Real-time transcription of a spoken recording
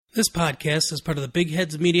This podcast is part of the Big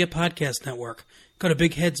Heads Media Podcast Network. Go to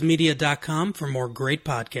bigheadsmedia.com for more great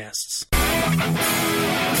podcasts.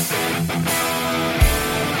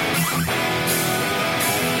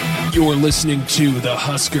 You're listening to the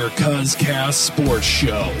Husker Cuzcast Sports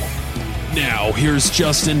Show. Now, here's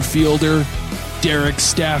Justin Fielder, Derek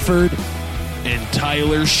Stafford, and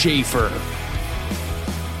Tyler Schaefer.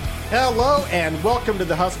 Hello, and welcome to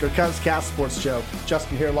the Husker Cuzcast Sports Show.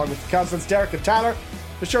 Justin here along with the cousins, Derek and Tyler.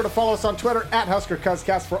 Be sure to follow us on Twitter at Husker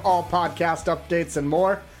Cuzcast for all podcast updates and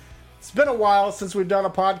more. It's been a while since we've done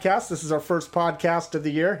a podcast. This is our first podcast of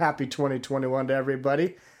the year. Happy 2021 to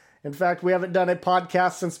everybody. In fact, we haven't done a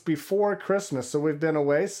podcast since before Christmas, so we've been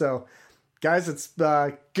away. So, guys, it's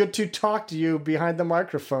good to talk to you behind the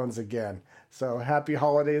microphones again. So, happy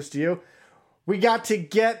holidays to you. We got to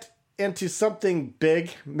get into something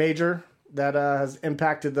big, major, that has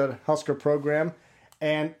impacted the Husker program,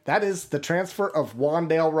 and that is the transfer of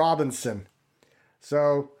Wan'Dale Robinson.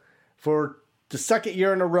 So, for the second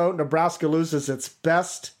year in a row, Nebraska loses its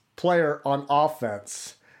best player on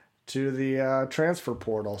offense to the transfer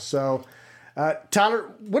portal. So,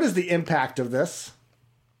 Tyler, what is the impact of this?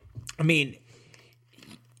 I mean,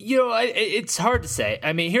 it's hard to say.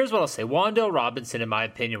 I mean, here's what I'll say. Wan'Dale Robinson, in my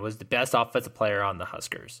opinion, was the best offensive player on the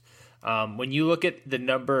Huskers. When you look at the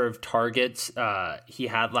number of targets he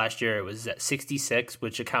had last year, it was at 66,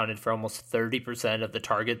 which accounted for almost 30% of the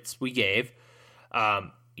targets we gave.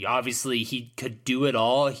 Obviously, he could do it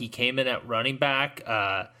all. He came in at running back.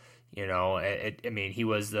 He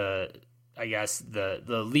was the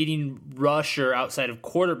leading rusher outside of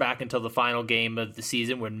quarterback until the final game of the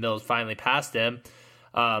season when Mills finally passed him.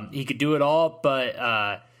 He could do it all,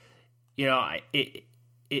 but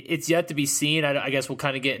it's yet to be seen. I guess we'll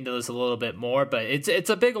kind of get into this a little bit more, but it's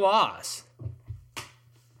a big loss.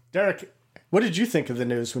 Derek, what did you think of the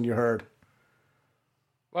news when you heard?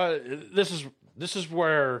 Well, this is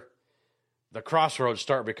where the crossroads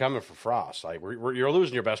start becoming for Frost. Like you're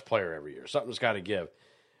losing your best player every year. Something's got to give,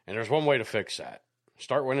 and there's one way to fix that: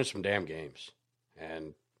 start winning some damn games.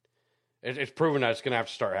 And it's proven that it's going to have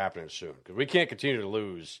to start happening soon because we can't continue to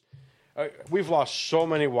lose. We've lost so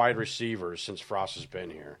many wide receivers since Frost has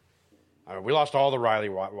been here. I mean, we lost all the Riley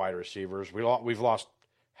wide receivers. We've lost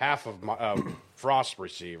half of Frost's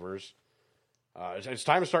receivers. It's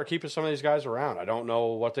time to start keeping some of these guys around. I don't know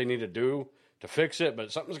what they need to do to fix it,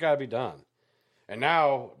 but something's got to be done. And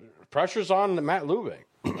now pressure's on Matt Lubick.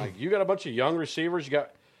 Like you got a bunch of young receivers.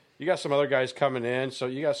 You got some other guys coming in. So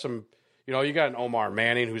you got some. You got an Omar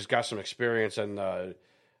Manning who's got some experience in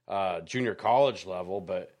junior college level,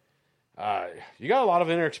 but. You got a lot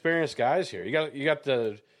of inexperienced guys here. You got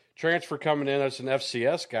the transfer coming in that's an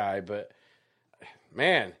FCS guy, but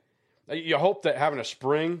man, you hope that having a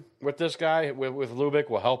spring with this guy with Lubick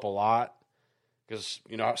will help a lot because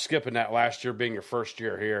skipping that last year being your first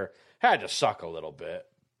year here had to suck a little bit,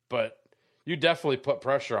 but you definitely put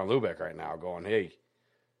pressure on Lubick right now. Going, hey,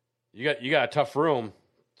 you got a tough room.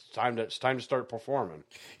 It's time to start performing.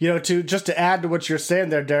 To add to what you're saying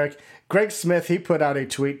there, Derek, Greg Smith, he put out a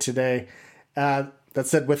tweet today that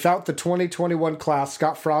said, without the 2021 class,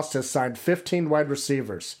 Scott Frost has signed 15 wide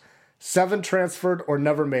receivers. 7 transferred or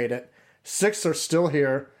never made it. 6 are still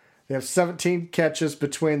here. They have 17 catches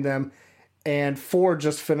between them, and 4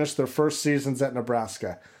 just finished their first seasons at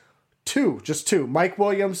Nebraska. Just two. Mike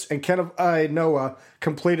Williams and Kenneth Noah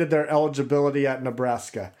completed their eligibility at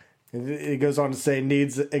Nebraska. It goes on to say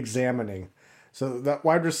needs examining. So that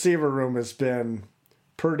wide receiver room has been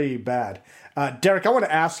pretty bad. Derek, I want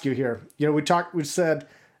to ask you here. We said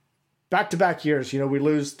back-to-back years, we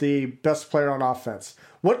lose the best player on offense.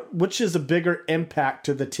 Which is a bigger impact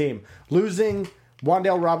to the team? Losing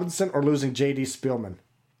Wan'Dale Robinson or losing J.D. Spielman?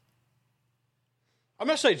 I'm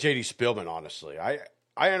going to say J.D. Spielman, honestly. I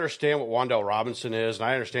understand what Wan'Dale Robinson is, and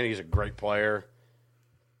I understand he's a great player.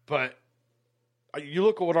 But you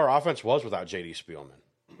look at what our offense was without J.D. Spielman.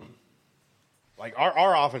 Like,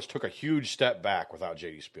 our offense took a huge step back without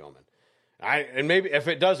J.D. Spielman. And maybe if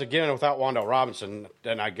it does again without Wan'Dale Robinson,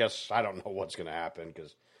 then I guess I don't know what's going to happen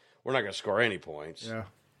because we're not going to score any points. Yeah.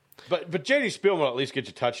 But J.D. Spielman will at least get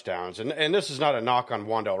you touchdowns. And this is not a knock on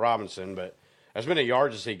Wan'Dale Robinson, but as many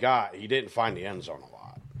yards as he got, he didn't find the end zone a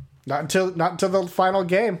lot. Not until the final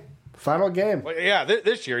game. Well, yeah,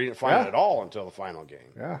 this year he didn't find it at all until the final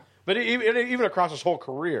game. Yeah. But even across his whole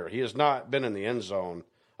career, he has not been in the end zone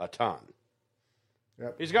a ton.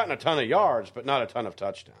 Yep. He's gotten a ton of yards, but not a ton of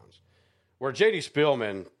touchdowns. Where J.D.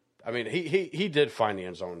 Spielman, I mean, he did find the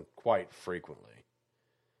end zone quite frequently.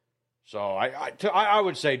 So I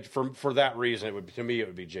would say for that reason, it would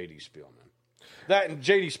be J.D. Spielman. That and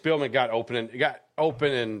J.D. Spielman got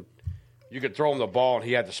open in you could throw him the ball and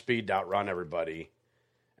he had the speed to outrun everybody.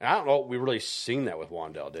 And I don't know if we really seen that with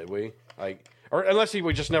Wan'Dale, did we? Or unless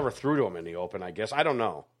we just never threw to him in the open, I guess. I don't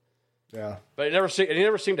know. Yeah. But he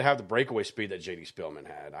never seemed to have the breakaway speed that J.D. Spielman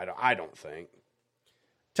had. I don't think.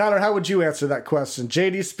 Tyler, how would you answer that question?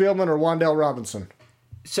 J.D. Spielman or Wan'Dale Robinson?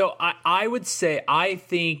 So I would say I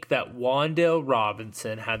think that Wan'Dale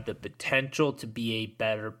Robinson had the potential to be a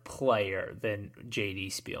better player than J.D.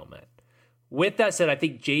 Spielman. With that said, I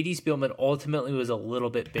think J.D. Spielman ultimately was a little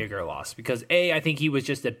bit bigger loss because, I think he was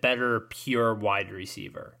just a better pure wide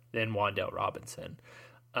receiver than Wan'Dale Robinson.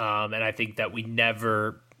 And I think that we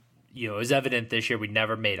never, it was evident this year, we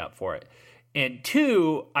never made up for it. And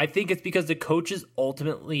two, I think it's because the coaches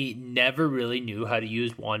ultimately never really knew how to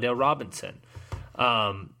use Wan'Dale Robinson.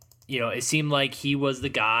 It seemed like he was the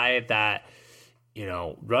guy that,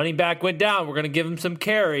 running back went down, we're going to give him some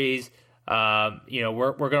carries. We're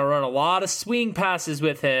going to run a lot of swing passes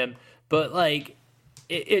with him, but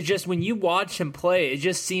it just, when you watch him play, it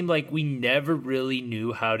just seemed like we never really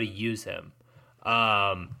knew how to use him.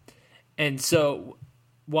 And so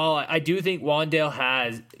while I do think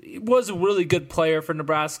Wan'Dale was a really good player for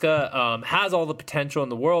Nebraska, has all the potential in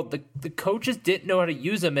the world, the coaches didn't know how to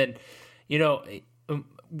use him. And,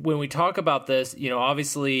 when we talk about this,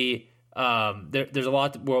 obviously, there's a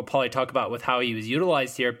lot we'll probably talk about with how he was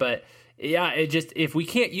utilized here, but yeah, if we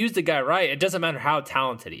can't use the guy right, it doesn't matter how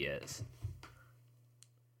talented he is.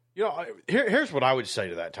 Here's what I would say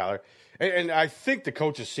to that, Tyler, and I think the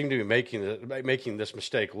coaches seem to be making this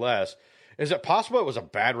mistake less. Is it possible it was a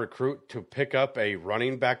bad recruit to pick up a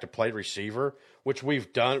running back to play receiver, which we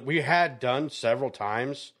had done several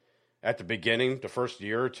times at the beginning, the first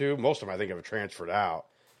year or two? Most of them, I think, have transferred out,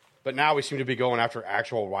 but now we seem to be going after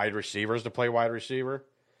actual wide receivers to play wide receiver.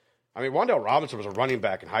 I mean, Wan'Dale Robinson was a running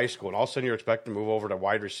back in high school, and all of a sudden you're expecting to move over to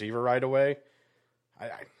wide receiver right away.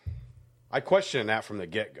 I question that from the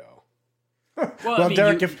get-go. Well,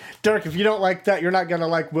 Derek, if you don't like that, you're not going to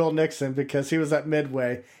like Will Nixon because he was at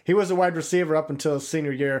Midway. He was a wide receiver up until his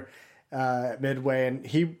senior year at Midway, and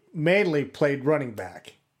he mainly played running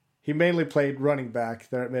back. He mainly played running back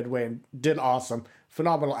there at Midway and did awesome.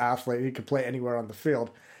 Phenomenal athlete. He could play anywhere on the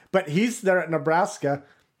field. But he's there at Nebraska,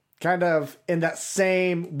 kind of in that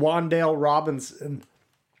same Wan'Dale Robinson.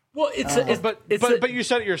 Well, but you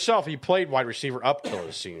said it yourself. He played wide receiver up till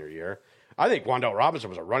his senior year. I think Wan'Dale Robinson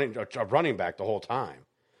was a running back the whole time.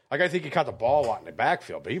 I think he caught the ball a lot in the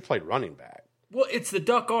backfield, but he played running back. Well, it's the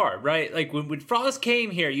Duck R, right? Like when Frost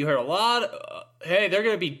came here, you heard a lot of, hey, they're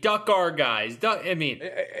going to be Duck R guys. And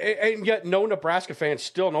yet no Nebraska fan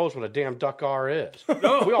still knows what a damn Duck R is.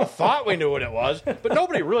 No. We all thought we knew what it was, but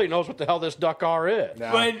nobody really knows what the hell this Duck R is.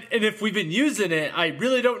 No. And if we've been using it, I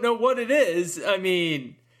really don't know what it is. I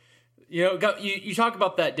mean, you talk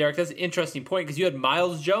about that, Derek. That's an interesting point because you had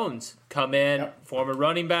Miles Jones come in, former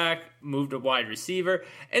running back, moved to wide receiver.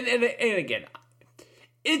 And again,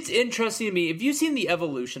 it's interesting to me. Have you seen the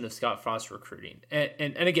evolution of Scott Frost's recruiting?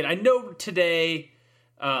 And again, I know today,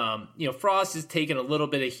 Frost has taken a little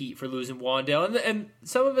bit of heat for losing Wan'Dale, and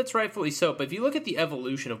some of it's rightfully so. But if you look at the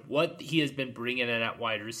evolution of what he has been bringing in at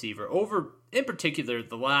wide receiver over, in particular,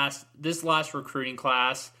 this last recruiting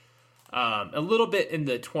class, a little bit in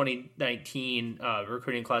the 2019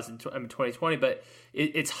 recruiting class in 2020, but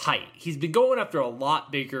it's height. He's been going after a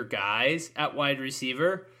lot bigger guys at wide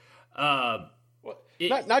receiver.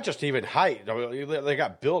 Not just even height. I mean, they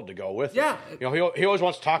got build to go with it. Yeah. He always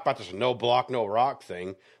wants to talk about this no block, no rock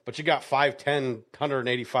thing, but you got 5'10",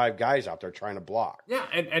 185 guys out there trying to block. Yeah,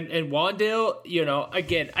 and Wan'Dale,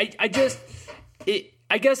 again,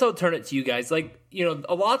 I guess I'll turn it to you guys. A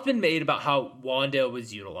lot's been made about how Wan'Dale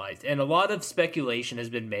was utilized, and a lot of speculation has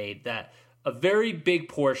been made that a very big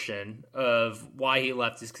portion of why he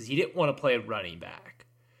left is because he didn't want to play a running back.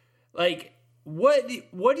 What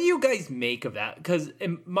do you guys make of that? Because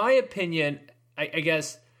in my opinion, I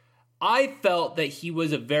guess I felt that he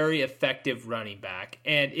was a very effective running back,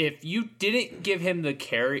 and if you didn't give him the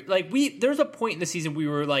carry, there's a point in the season we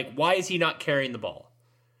were like, why is he not carrying the ball?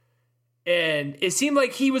 And it seemed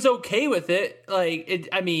like he was okay with it.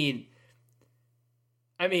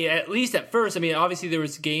 At least at first. Obviously there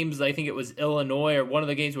was games, I think it was Illinois or one of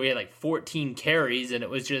the games where he had 14 carries, and it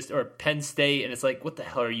was just, or Penn State, and it's like, what the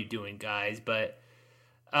hell are you doing, guys? But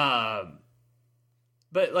what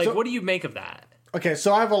do you make of that? Okay,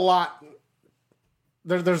 so I have a lot.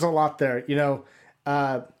 There's a lot there.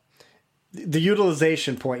 The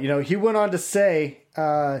utilization point. He went on to say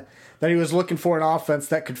that he was looking for an offense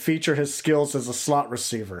that could feature his skills as a slot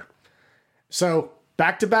receiver. So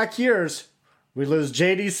back-to-back years, we lose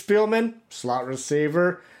J.D. Spielman, slot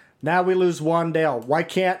receiver. Now we lose Wan'Dale. Why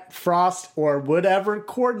can't Frost or whatever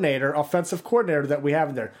offensive coordinator that we have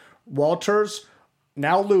in there, Walters,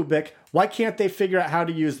 now Lubick, why can't they figure out how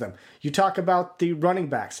to use them? You talk about the running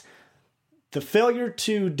backs. The failure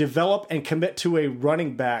to develop and commit to a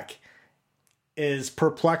running back is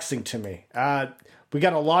perplexing to me. We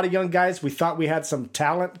got a lot of young guys. We thought we had some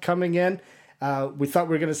talent coming in. We thought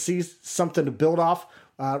we were going to see something to build off.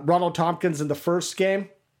 Ronald Tompkins in the first game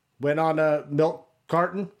went on a milk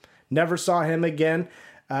carton. Never saw him again.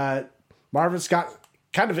 Marvin Scott,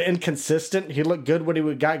 kind of inconsistent. He looked good when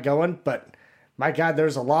he got going, but my God,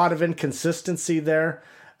 there's a lot of inconsistency there.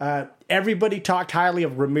 Everybody talked highly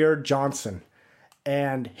of Ramir Johnson,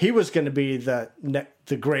 and he was going to be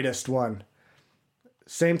the greatest one.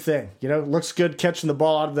 Same thing, looks good catching the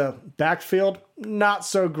ball out of the backfield. Not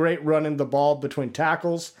so great running the ball between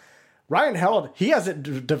tackles. Ryan Held, he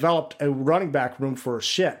hasn't developed a running back room for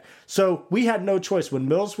shit. So we had no choice. When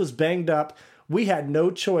Mills was banged up, we had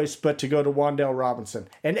no choice but to go to Wan'Dale Robinson.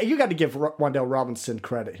 And you got to give Wan'Dale Robinson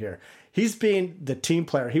credit here. He's being the team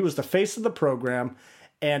player. He was the face of the program,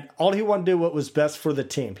 and all he wanted to do what was best for the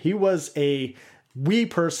team. He was a we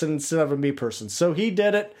person instead of a me person. So he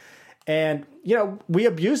did it, and, we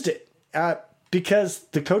abused it because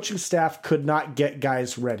the coaching staff could not get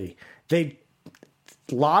guys ready. A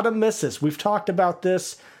lot of misses. We've talked about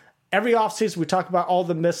this. Every offseason, we talk about all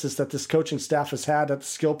the misses that this coaching staff has had at the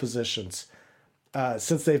skill positions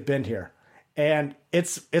since they've been here. And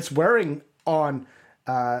it's wearing on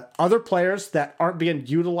other players that aren't being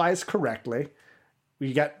utilized correctly.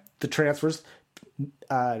 We got the transfers.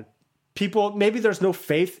 People, maybe there's no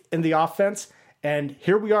faith in the offense. And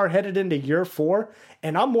here we are headed into year 4.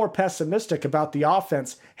 And I'm more pessimistic about the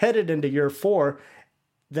offense headed into year 4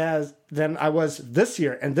 than I was this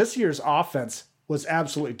year. And this year's offense was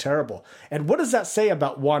absolutely terrible. And what does that say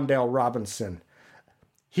about Wan'Dale Robinson?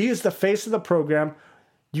 He is the face of the program.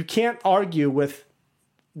 You can't argue with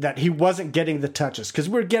that he wasn't getting the touches because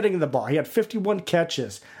we're getting the ball. He had 51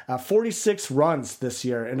 catches, 46 runs this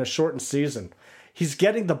year in a shortened season. He's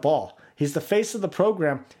getting the ball. He's the face of the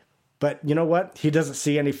program. But you know what? He doesn't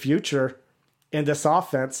see any future in this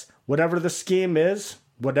offense. Whatever the scheme is,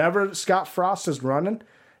 whatever Scott Frost is running,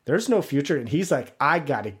 there's no future. And he's like, I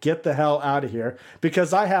got to get the hell out of here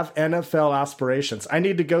because I have NFL aspirations. I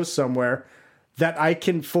need to go somewhere that I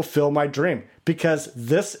can fulfill my dream because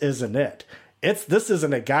this isn't it. This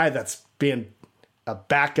isn't a guy that's being a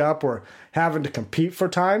backup or having to compete for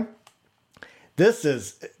time. This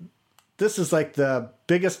is like the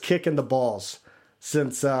biggest kick in the balls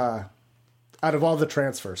since out of all the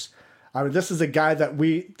transfers. I mean, this is a guy that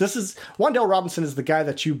Wan'Dale Robinson is the guy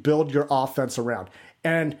that you build your offense around.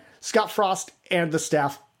 And Scott Frost and the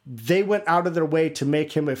staff, they went out of their way to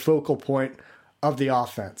make him a focal point of the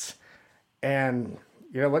offense. And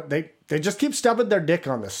you know what? They just keep stubbing their dick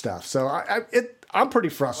on this stuff. So I'm pretty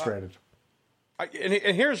frustrated. And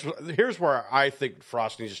here's where I think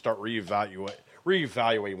Frost needs to start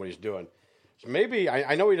reevaluating what he's doing. So maybe,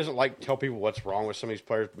 I know he doesn't like to tell people what's wrong with some of these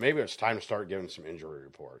players, but maybe it's time to start giving some injury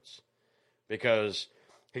reports. Because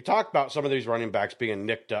he talked about some of these running backs being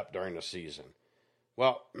nicked up during the season.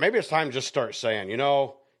 Well, maybe it's time to just start saying, he's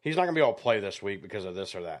not going to be able to play this week because of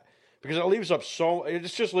this or that. Because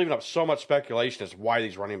it's just leaving up so much speculation as to why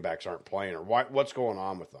these running backs aren't playing or what's going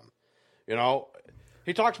on with them.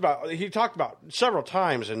 He talked about several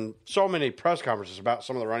times in so many press conferences about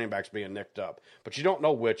some of the running backs being nicked up, but you don't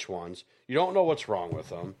know which ones. You don't know what's wrong with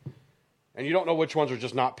them, and you don't know which ones are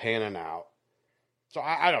just not panning out. So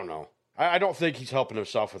I don't know. I don't think he's helping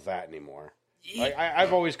himself with that anymore.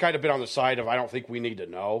 I've always kind of been on the side of I don't think we need to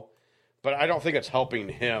know, but I don't think it's helping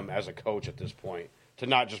him as a coach at this point to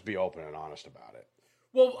not just be open and honest about it.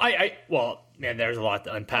 Well, man, there's a lot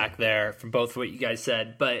to unpack there from both what you guys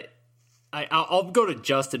said, but I'll go to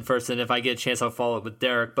Justin first, and if I get a chance, I'll follow up with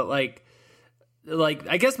Derek. But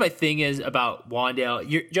I guess my thing is about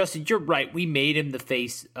Wan'Dale. Justin, you're right. We made him the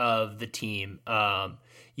face of the team.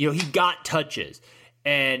 He got touches,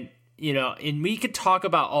 and we could talk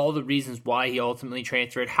about all the reasons why he ultimately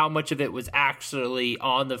transferred. How much of it was actually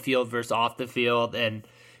on the field versus off the field, and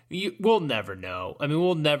we'll never know. I mean,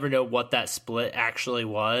 we'll never know what that split actually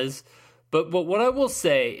was. But what I will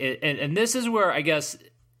say, and this is where I guess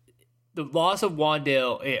the loss of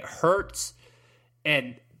Wan'Dale, it hurts,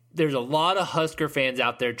 and there's a lot of Husker fans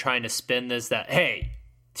out there trying to spin this that, hey,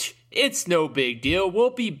 it's no big deal, we'll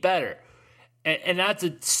be better. And that's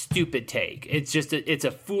a stupid take. It's just it's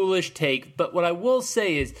a foolish take. But what I will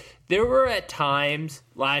say is there were at times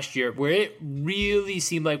last year where it really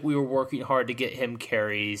seemed like we were working hard to get him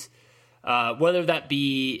carries. whether that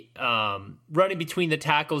be running between the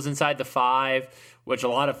tackles inside the 5, which a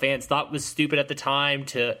lot of fans thought was stupid at the time,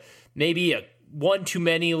 to maybe one too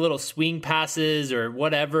many little swing passes or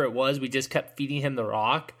whatever it was. We just kept feeding him the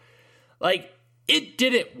rock. Like, it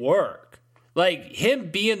didn't work. Like,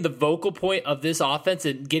 him being the vocal point of this offense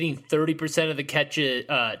and getting 30% of the catches,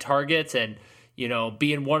 targets, and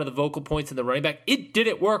being one of the vocal points in the running back, it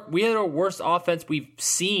didn't work. We had our worst offense we've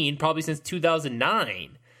seen probably since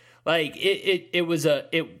 2009. Like, it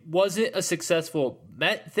wasn't a successful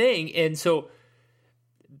thing, and so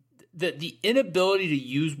the inability to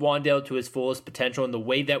use Wan'Dale to his fullest potential in the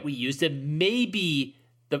way that we used him, maybe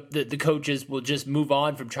the coaches will just move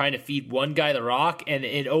on from trying to feed one guy the rock, and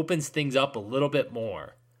it opens things up a little bit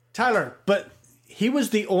more. Tyler, but he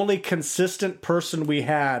was the only consistent person we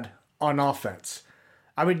had on offense.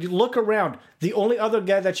 I mean, you look around. The only other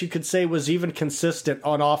guy that you could say was even consistent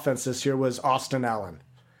on offense this year was Austin Allen.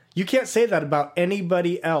 You can't say that about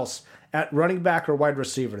anybody else at running back or wide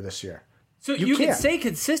receiver this year. So you can say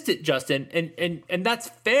consistent, Justin, and that's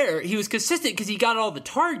fair. He was consistent because he got all the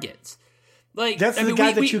targets. Like, that's the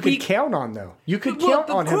guy that you could count on, though. You could count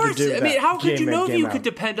on him to do that. I mean, how could you know if you could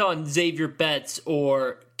depend on Xavier Betts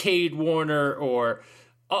or Cade Warner or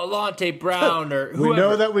Alante Brown or whoever? We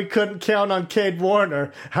know that we couldn't count on Cade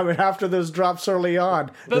Warner. I mean, after those drops early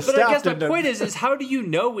on. But I guess my point is how do you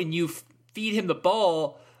know when you feed him the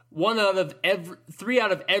ball, 3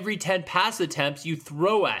 out of every 10 pass attempts you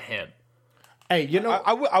throw at him? Hey,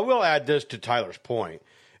 I will add this to Tyler's point.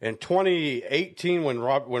 In 2018, when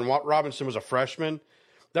Robinson was a freshman,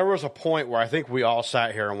 there was a point where I think we all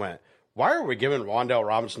sat here and went, why are we giving Wan'Dale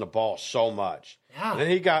Robinson the ball so much? Yeah. And then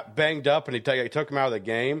he got banged up, and he took him out of the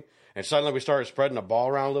game, and suddenly we started spreading the ball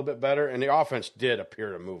around a little bit better, and the offense did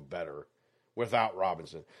appear to move better without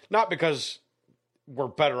Robinson. Not because we're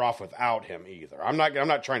better off without him either. I'm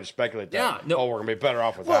not trying to speculate that, we're going to be better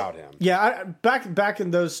off without him. Yeah, back in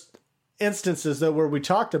those instances, though, where we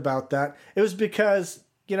talked about that, it was because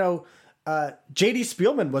J.D.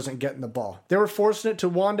 Spielman wasn't getting the ball. They were forcing it to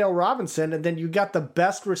Wan'Dale Robinson, and then you got the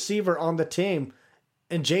best receiver on the team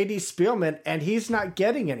in J.D. Spielman, and he's not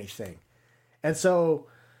getting anything. And so,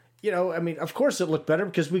 I mean, of course it looked better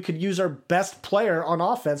because we could use our best player on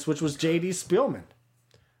offense, which was J.D. Spielman.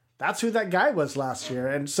 That's who that guy was last year.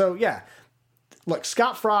 And so, yeah, look,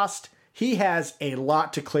 Scott Frost, he has a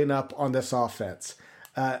lot to clean up on this offense.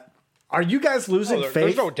 Are you guys losing faith?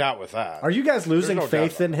 There's no doubt with that. Are you guys losing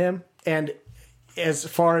faith in him? And as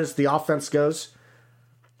far as the offense goes,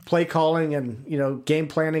 play calling and, game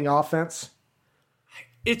planning offense?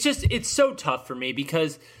 It's so tough for me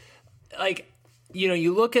because,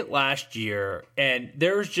 you look at last year and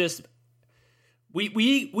there's just,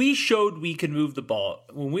 we showed we could move the ball.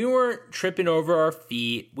 When we weren't tripping over our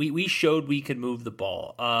feet, we showed we could move the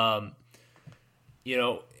ball.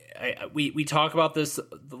 We talk about this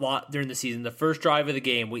a lot during the season. The first drive of the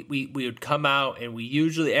game, we would come out and we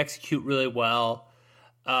usually execute really well.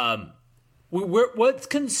 What's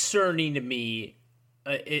concerning to me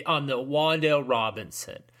on the Wan'Dale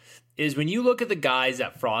Robinson is when you look at the guys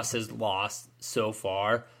that Frost has lost so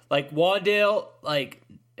far, like Wan'Dale,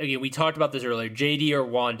 again, we talked about this earlier, JD or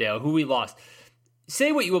Wan'Dale, who we lost.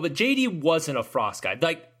 Say what you will, but JD wasn't a Frost guy.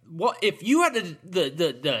 Like, what if you had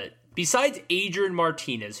the besides Adrian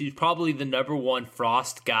Martinez, who's probably the number 1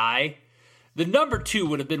 Frost guy, the number 2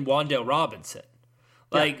 would have been Wan'Dale Robinson.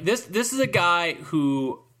 This is a guy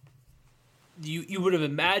who you would have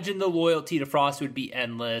imagined the loyalty to Frost would be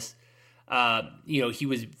endless. He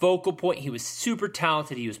was vocal point. He was super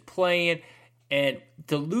talented. He was playing. And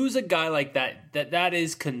to lose a guy like that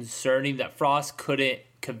is concerning that Frost couldn't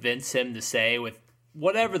convince him to say with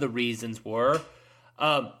whatever the reasons were.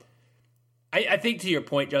 I think to your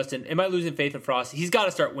point, Justin, am I losing faith in Frost? He's got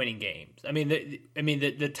to start winning games. I mean,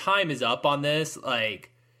 the time is up on this.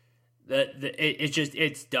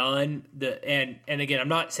 It's done. And again, I'm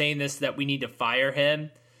not saying this that we need to fire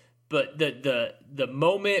him, but the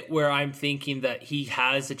moment where I'm thinking that he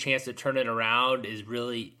has a chance to turn it around is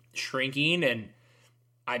really shrinking, and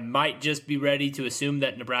I might just be ready to assume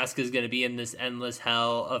that Nebraska is going to be in this endless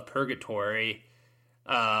hell of purgatory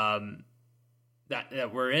that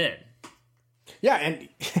we're in. Yeah, and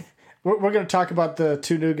we're going to talk about the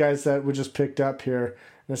 2 new guys that we just picked up here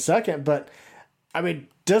in a second. But, I mean,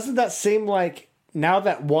 doesn't that seem like now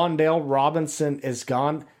that Wan'Dale Robinson is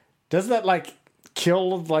gone, doesn't that,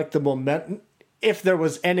 kill, the momentum, if there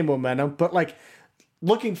was any momentum? But,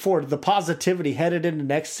 looking forward, the positivity headed into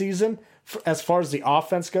next season as far as the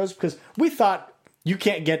offense goes, because we thought you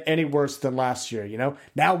can't get any worse than last year,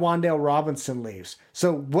 Now Wan'Dale Robinson leaves.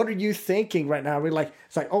 So what are you thinking right now?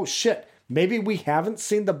 It's like, oh, shit. Maybe we haven't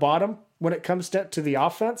seen the bottom when it comes to the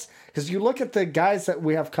offense. Because you look at the guys that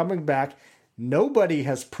we have coming back, nobody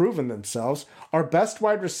has proven themselves. Our best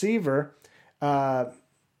wide receiver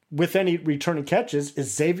with any returning catches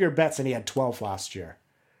is Xavier Betts, and he had 12 last year.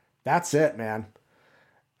 That's it, man.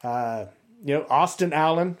 Austin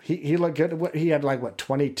Allen, he looked good. He had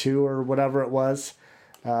 22 or whatever it was.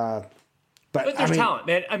 But there's talent,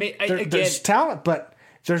 man. I mean, there's talent, but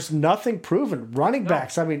there's nothing proven. Running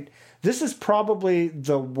backs, I mean, this is probably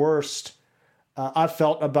the worst I've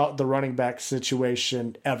felt about the running back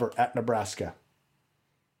situation ever at Nebraska.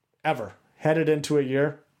 Ever. Headed into a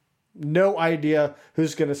year. No idea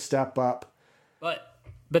who's going to step up.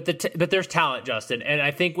 But there's talent, Justin, and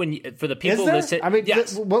I think for the people listening, I mean,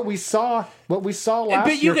 yes. what we saw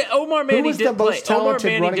last year. Omar Manning didn't play. Omar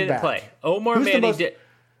Manning didn't play. Omar Manning did.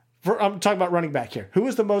 I'm talking about running back here. Who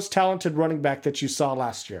was the most talented running back that you saw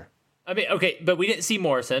last year? I mean, okay, but we didn't see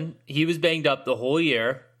Morrison. He was banged up the whole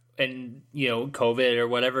year, and COVID or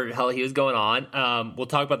whatever the hell he was going on. We'll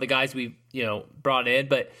talk about the guys we brought in,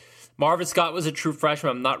 but Marvin Scott was a true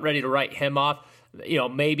freshman. I'm not ready to write him off.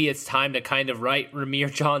 Maybe it's time to kind of write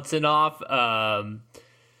Ramir Johnson off. I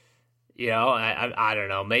don't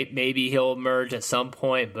know. Maybe he'll emerge at some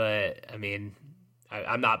point, but I mean,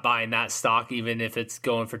 I'm not buying that stock, even if it's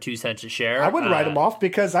going for 2 cents a share. I wouldn't write him off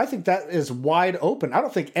because I think that is wide open. I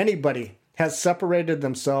don't think anybody has separated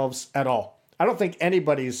themselves at all. I don't think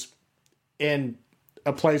anybody's in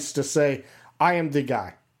a place to say, I am the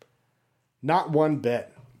guy. Not one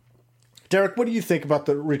bit. Derek, what do you think about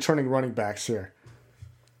the returning running backs here?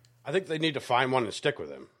 I think they need to find one and stick with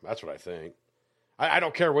him. That's what I think. I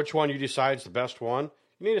don't care which one you decide is the best one.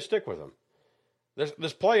 You need to stick with him.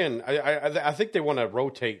 This playing, I think they want to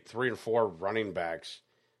rotate 3 and 4 running backs.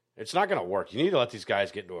 It's not going to work. You need to let these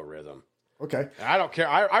guys get into a rhythm. Okay. And I don't care.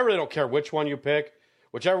 I really don't care which one you pick.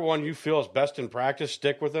 Whichever one you feel is best in practice,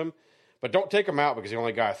 stick with them. But don't take him out because he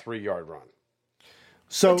only got a 3-yard run.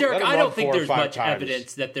 So, Derek, I don't think there's much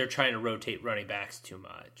evidence that they're trying to rotate running backs too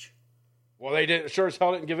much. Well, they didn't. Sure as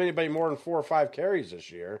hell didn't give anybody more than 4 or 5 carries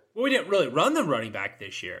this year. Well, we didn't really run the running back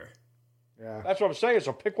this year. Yeah, that's what I'm saying.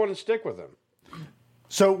 So pick one and stick with them.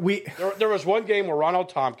 So there was one game where Ronald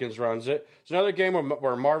Tompkins runs it. There's another game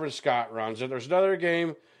where Marvin Scott runs it. There's another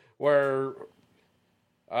game where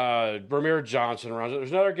Ramir Johnson runs it.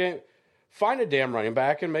 There's another game. Find a damn running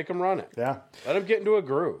back and make them run it. Yeah, let them get into a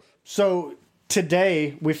groove. So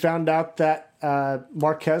today we found out that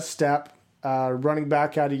Marquez Stepp, running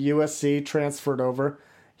back out of USC, transferred over.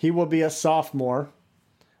 He will be a sophomore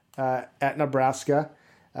at Nebraska.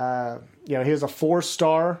 He was a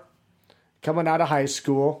 4-star coming out of high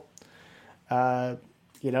school.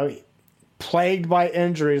 Plagued by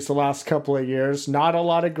injuries the last couple of years. Not a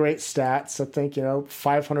lot of great stats. I think,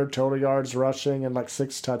 500 total yards rushing and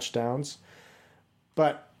 6 touchdowns.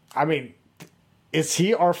 But, I mean, is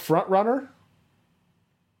he our front runner?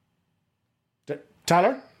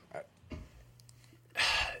 Tyler?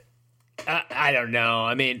 I don't know.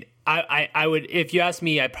 I mean, I would, if you ask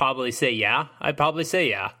me, I'd probably say yeah.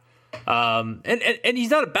 And he's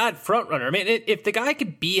not a bad front runner. I mean, if the guy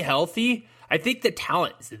could be healthy, I think the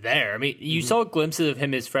talent is there. I mean, you saw glimpses of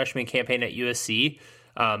him his freshman campaign at USC.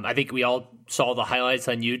 I think we all saw the highlights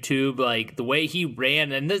on YouTube, like the way he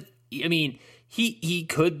ran. And he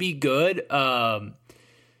could be good. I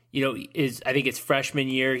think his freshman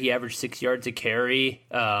year, he averaged 6 yards a carry.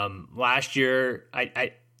 Last year,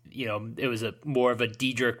 it was more of a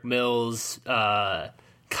Dedrick Mills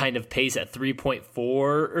kind of pace at 3.4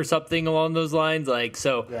 or something along those lines.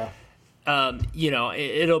 Yeah.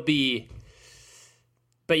 It'll be.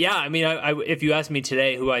 But yeah, I mean, if you ask me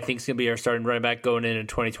today who I think is going to be our starting running back going into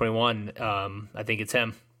 2021, I think it's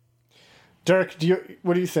him. Derek,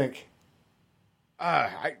 what do you think?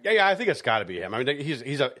 I think it's got to be him. I mean,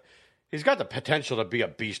 he's got the potential to be a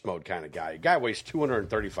beast mode kind of guy. The guy weighs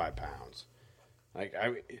 235 pounds.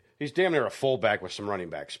 He's damn near a fullback with some running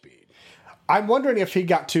back speed. I'm wondering if he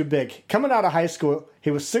got too big. Coming out of high school,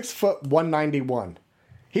 he was 6 foot 191.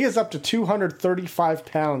 He is up to 235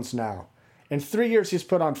 pounds now. In 3 years, he's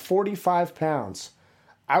put on 45 pounds.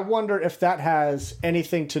 I wonder if that has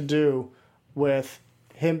anything to do with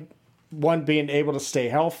him, one, being able to stay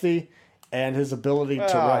healthy and his ability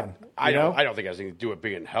to run. I don't think it has anything to do with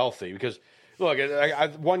being healthy because, look,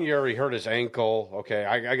 1 year he hurt his ankle. Okay,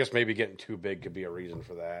 I guess maybe getting too big could be a reason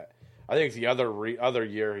for that. I think the other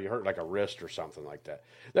year he hurt a wrist or something like that.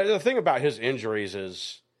 The thing about his injuries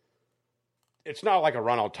is it's not like a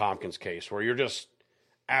Ronald Tompkins case where you're just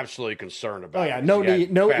absolutely concerned about. Oh yeah,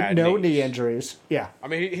 no knee injuries. Yeah, I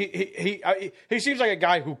mean he seems like a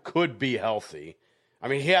guy who could be healthy. I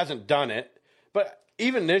mean he hasn't done it, but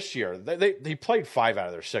even this year, they played 5 out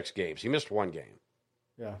of their 6 games. He missed 1 game.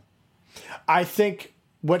 Yeah. I think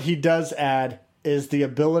what he does add is the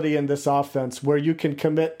ability in this offense where you can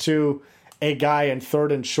commit to a guy in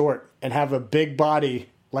 3rd and short and have a big body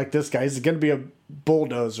like this guy. He's going to be a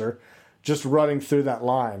bulldozer just running through that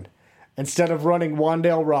line. Instead of running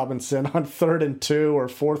Wan'Dale Robinson on 3rd and 2 or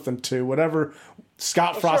 4th and 2, whatever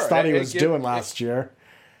Scott Frost thought he was doing last year.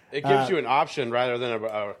 It gives you an option rather than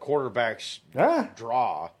a quarterback's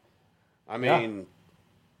draw. I mean,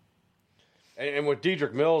 and with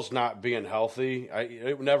Dedrick Mills not being healthy,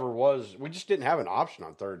 it never was. We just didn't have an option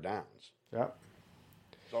on 3rd downs. Yeah.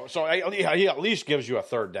 So he at least gives you a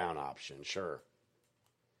 3rd down option, sure.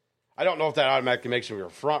 I don't know if that automatically makes him your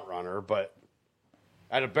front runner, but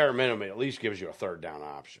at a bare minimum, it at least gives you a 3rd down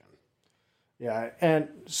option. Yeah, and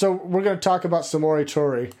so we're going to talk about Samori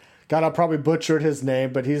Toure. God, I probably butchered his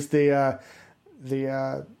name, but he's the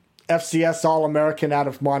FCS All-American out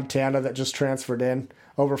of Montana that just transferred in.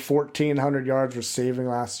 Over 1,400 yards receiving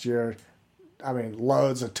last year. I mean,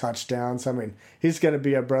 loads of touchdowns. I mean, he's going to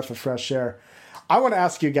be a breath of fresh air. I want to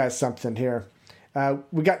ask you guys something here.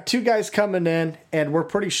 We got 2 guys coming in, and we're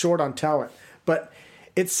pretty short on talent. But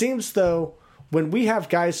it seems, though, when we have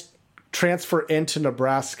guys transfer into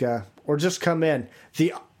Nebraska or just come in,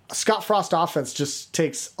 the Scott Frost offense just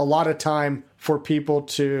takes a lot of time for people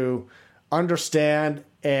to understand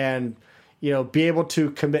and, be able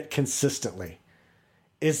to commit consistently.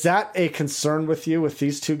 Is that a concern with you with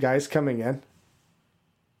these 2 guys coming in?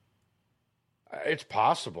 It's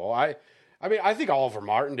possible. I I think Oliver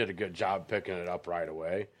Martin did a good job picking it up right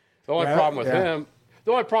away. The only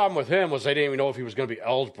problem with him was they didn't even know if he was going to be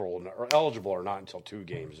eligible or not until 2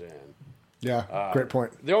 games in. Yeah, great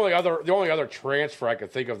point. The only other transfer I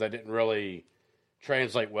could think of that didn't really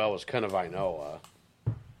translate well was Inoa.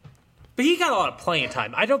 But he got a lot of playing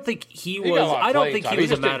time. I don't think he was. I don't think he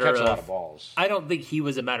was a matter of. I don't think he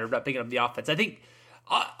was a matter of not picking up the offense. I think,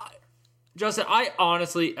 Justin. I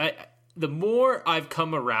honestly, the more I've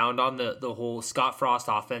come around on the whole Scott Frost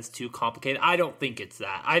offense too complicated, I don't think it's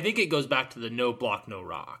that. I think it goes back to the no block, no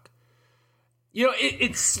rock.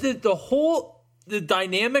 It's the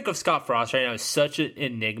dynamic of Scott Frost right now is such an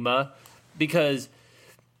enigma because,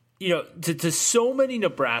 to so many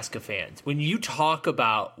Nebraska fans, when you talk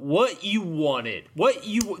about what you wanted,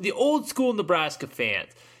 the old school Nebraska fans,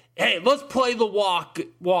 hey, let's play the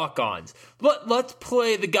walk-ons. Let's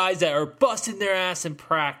play the guys that are busting their ass in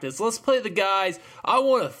practice. Let's play the guys, I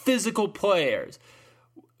want physical players.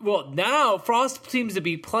 Well, now Frost seems to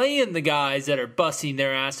be playing the guys that are busting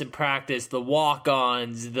their ass in practice, the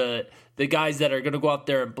walk-ons, the guys that are going to go out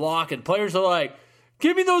there and block, and players are like,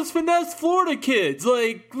 give me those finesse Florida kids.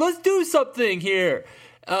 Like, let's do something here.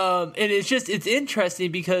 And it's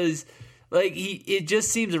interesting because it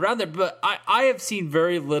just seems around there. But I have seen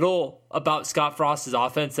very little about Scott Frost's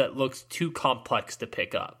offense that looks too complex to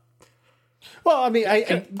pick up. Well, I mean,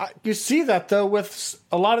 you see that, though, with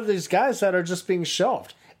a lot of these guys that are just being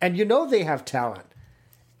shelved. And they have talent.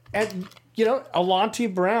 And,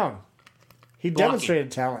 Alonte Brown, he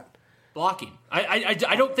demonstrated talent. Blocking. I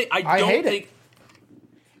don't think... I hate it.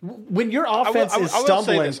 When your offense is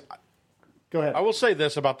stumbling... Go ahead. I will say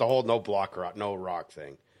this about the whole no block, no rock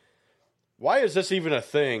thing. Why is this even a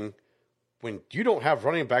thing when you don't have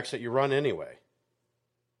running backs that you run anyway?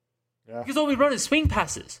 Yeah. Because all we run is swing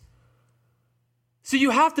passes. So you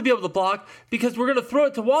have to be able to block because we're going to throw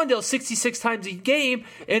it to Wan'Dale 66 times a game,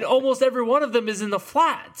 and almost every one of them is in the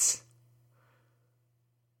flats.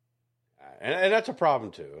 And that's a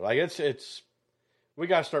problem too. Like it's we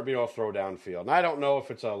got to start being able to throw downfield. And I don't know if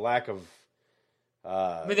it's a lack of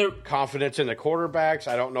confidence in the quarterbacks.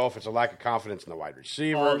 I don't know if it's a lack of confidence in the wide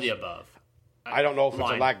receivers. All of the above. I don't know if it's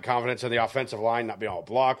a lack of confidence in the offensive line not being able to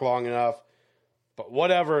block long enough. But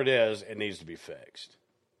whatever it is, it needs to be fixed.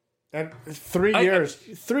 And 3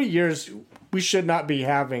 years, we should not be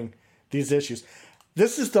having these issues.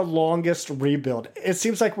 This is the longest rebuild. It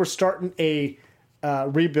seems like we're starting a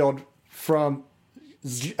rebuild from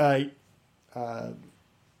year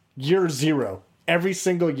 0 every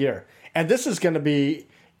single year. And this is going to be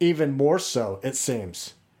even more so, it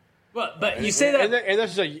seems. But you say that... And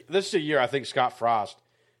this is a year I think Scott Frost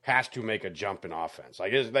has to make a jump in offense.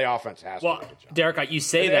 The offense has to make a jump. Derek, you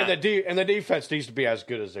say that. And the defense needs to be as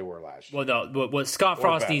good as they were last year. Well, no, what Scott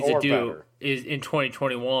Frost needs to do is in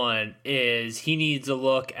 2021 is he needs to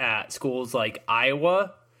look at schools like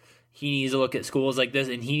Iowa. He needs to look at schools like this,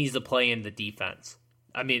 and he needs to play in the defense.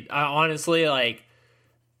 I mean, honestly,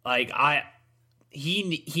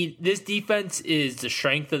 this defense is the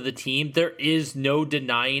strength of the team. There is no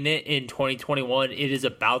denying it in 2021. It is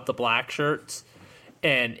about the black shirts.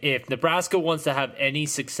 And if Nebraska wants to have any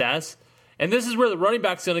success, and this is where the running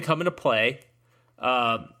back's going to come into play.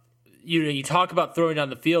 You talk about throwing down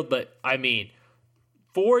the field, but I mean,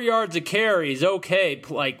 4 yards a carry is okay.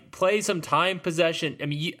 Like, play some time possession. I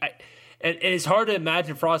mean, and it's hard to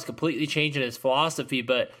imagine Frost completely changing his philosophy,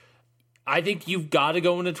 but I think you've got to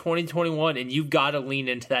go into 2021 and you've got to lean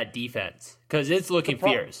into that defense because it's looking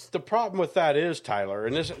fierce. The problem with that is, Tyler,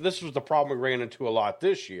 and this was the problem we ran into a lot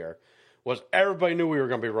this year, was everybody knew we were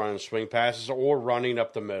going to be running swing passes or running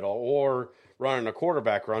up the middle or running a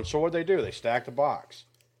quarterback run. So what do? They stack the box.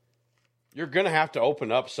 You're going to have to open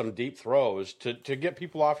up some deep throws to get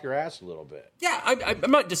people off your ass a little bit. Yeah, I'm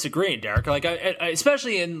not disagreeing, Derek. Like,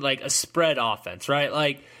 especially in like a spread offense, right?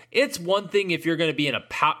 Like, it's one thing if you're going to be in a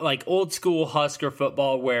like old school Husker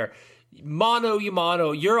football where mano a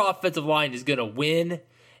mano, your offensive line is going to win,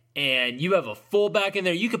 and you have a fullback in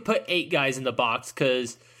there. You could put 8 guys in the box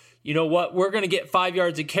because you know what? We're going to get 5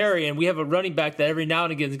 yards of carry, and we have a running back that every now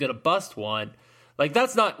and again is going to bust one. Like,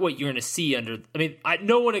 that's not what you're going to see under. I mean,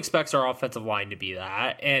 no one expects our offensive line to be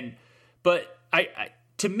that. But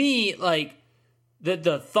to me, like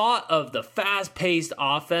the thought of the fast-paced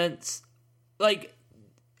offense, like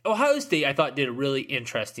Ohio State, I thought did a really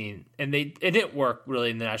interesting, and it didn't work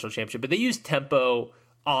really in the national championship, but they used tempo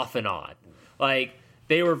off and on. Like,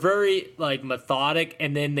 they were very like methodic,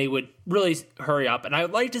 and then they would really hurry up. And I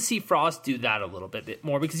would like to see Frost do that a little bit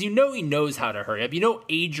more because he knows how to hurry up.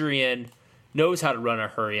 Adrian knows how to run a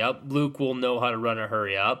hurry up. Luke will know how to run a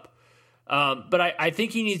hurry up. But I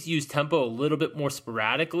think he needs to use tempo a little bit more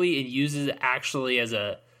sporadically and uses it actually as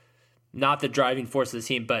not the driving force of the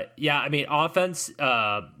team. But yeah, I mean, offense,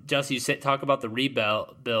 Jesse, you talk about the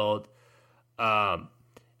rebuild.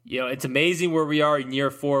 It's amazing where we are in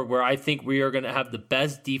year 4, where I think we are going to have the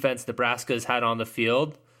best defense Nebraska has had on the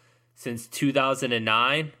field since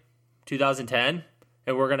 2009, 2010.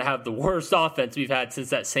 And we're going to have the worst offense we've had since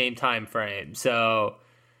that same time frame. So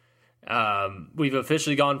we've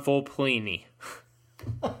officially gone full Pelini.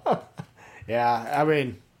 Yeah, I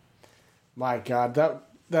mean, my God,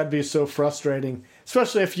 that'd be so frustrating,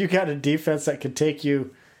 especially if you got a defense that could take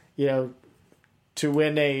you, to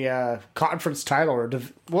win a conference title or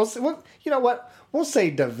we'll say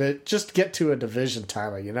just get to a division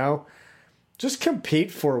title. Just compete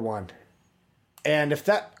for one. And if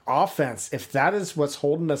that offense, if that is what's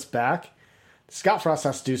holding us back, Scott Frost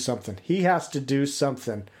has to do something. He has to do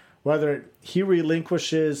something, whether he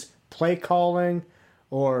relinquishes play calling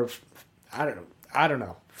or I don't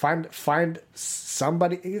know. Find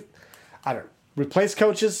somebody. I don't know. Replace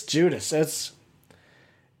coaches. Judas.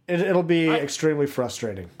 It'll be extremely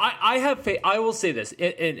frustrating. I have faith. I will say this,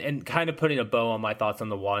 and kind of putting a bow on my thoughts on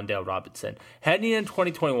the Wan'Dale Robinson. Heading in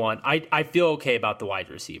 2021, I feel okay about the wide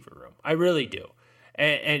receiver room. I really do.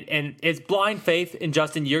 And it's blind faith. And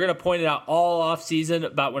Justin, you're going to point it out all off season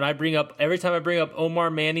about every time I bring up Omar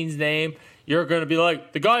Manning's name, you're going to be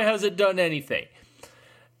like, the guy hasn't done anything.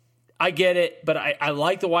 I get it, but I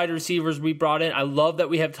like the wide receivers we brought in. I love that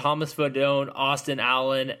we have Thomas Fodone, Austin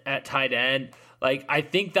Allen at tight end. Like, I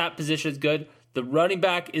think that position is good. The running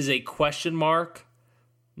back is a question mark.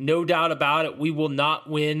 No doubt about it. We will not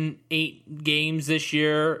win 8 games this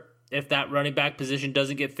year if that running back position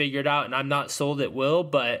doesn't get figured out, and I'm not sold it will.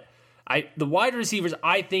 But the wide receivers,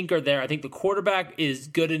 I think, are there. I think the quarterback is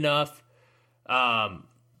good enough. But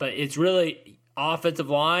it's really offensive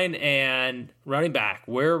line and running back.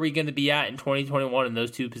 Where are we going to be at in 2021 in those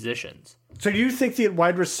two positions? So do you think the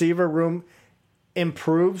wide receiver room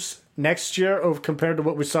improves next year compared to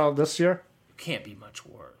what we saw this year? Can't be much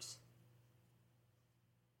worse.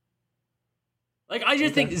 Like, I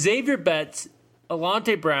just think Xavier Betts,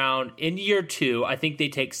 Alante Brown in year 2, I think they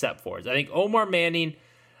take step forwards. I think Omar Manning,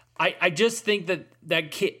 I just think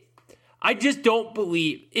that kid, I just don't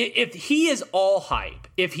believe if he is all hype,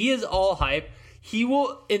 he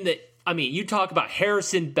will you talk about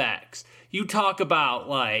Harrison Becks. You talk about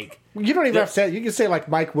you don't even have to say it. You can say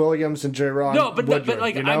Mike Williams and J-Ron. No, but I'm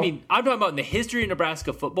talking about in the history of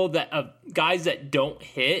Nebraska football that of guys that don't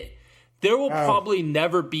hit. There will probably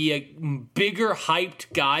never be a bigger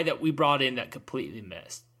hyped guy that we brought in that completely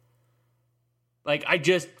missed.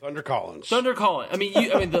 Thunder Collins. But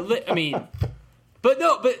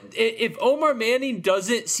if Omar Manning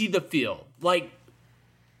doesn't see the field, at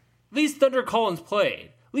least Thunder Collins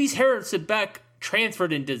played. At least Harrison Beck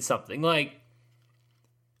transferred and did something.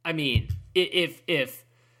 If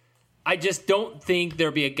I just don't think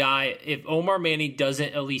there'll be a guy, if Omar Manning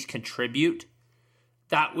doesn't at least contribute,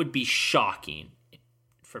 that would be shocking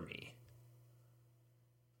for me.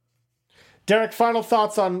 Derek, final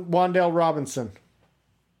thoughts on Wan'Dale Robinson?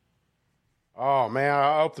 Oh man,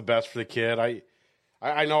 I hope the best for the kid.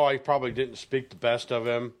 I know I probably didn't speak the best of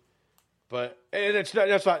him, but that's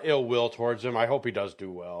not ill will towards him. I hope he does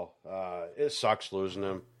do well. It sucks losing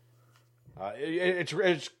him. It's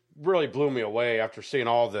really blew me away after seeing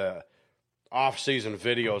all the off-season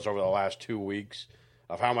videos over the last 2 weeks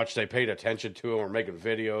of how much they paid attention to him or making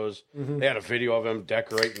videos. Mm-hmm. They had a video of him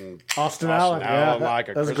decorating Austin Allen like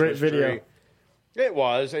a that was Christmas a great video. tree. It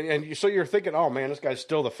was, and so you're thinking, oh man, this guy's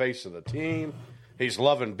still the face of the team. He's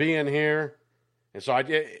loving being here, and so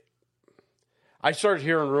I started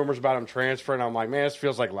hearing rumors about him transferring. I'm like, man, this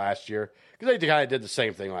feels like last year because they kind of did the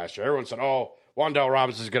same thing last year. Everyone said, oh, Wan'Dale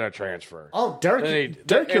Robinson's going to transfer. Oh, Derek,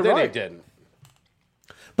 you're then right. he didn't.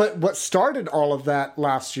 But what started all of that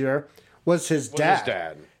last year was his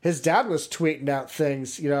dad. His dad was tweeting out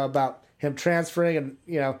things, about him transferring, and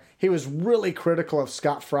he was really critical of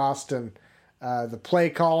Scott Frost and the play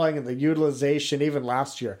calling and the utilization even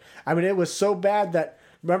last year. I mean, it was so bad that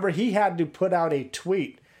remember he had to put out a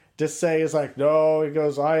tweet to say he's like, no, he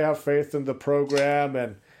goes, I have faith in the program,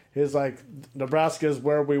 and he's like, Nebraska is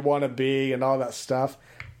where we want to be and all that stuff.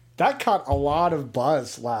 That caught a lot of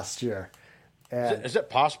buzz last year. And is it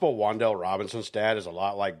possible Wan'Dale Robinson's dad is a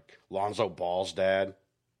lot like Lonzo Ball's dad?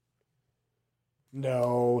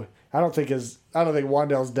 No, I don't think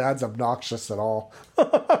Wan'Dale's dad's obnoxious at all.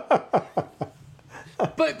 But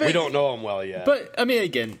we don't know him well yet. But I mean,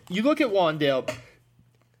 again, you look at Wan'Dale.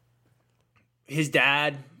 His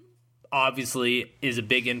dad obviously is a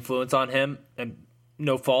big influence on him, and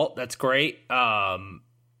no fault. That's great. His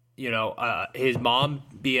mom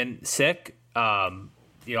being sick.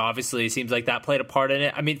 Obviously, it seems like that played a part in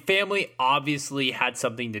it. I mean, family obviously had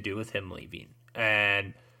something to do with him leaving,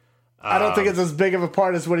 and I don't think it's as big of a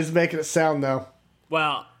part as what he's making it sound, though.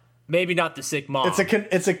 Well, maybe not the sick mom. It's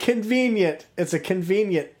a convenient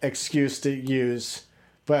excuse to use,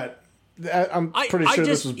 but I'm pretty sure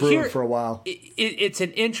this was brewing for a while. It's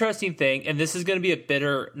an interesting thing, and this is going to be a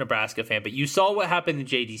bitter Nebraska fan, but you saw what happened to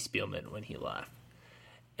J.D. Spielman when he left,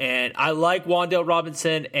 and I like Wan'Dale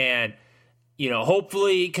Robinson, and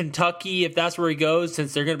hopefully Kentucky, if that's where he goes,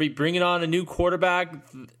 since they're going to be bringing on a new quarterback,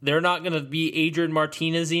 they're not going to be Adrian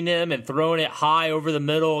Martinez-ing him and throwing it high over the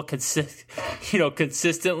middle,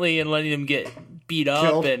 consistently and letting him get beat up.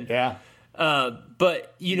 Killed. And yeah.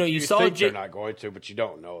 But you saw they're not going to, but you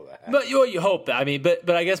don't know that. But you hope that. I mean, but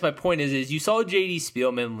I guess my point is you saw J.D.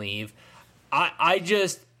 Spielman leave.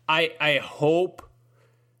 I hope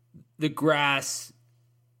the grass.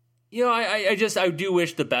 I do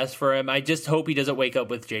wish the best for him. I just hope he doesn't wake up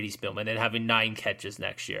with J.D. Spielman and having 9 catches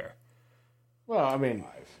next year. Well, I mean, 5,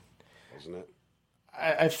 isn't it?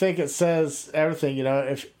 I think it says everything.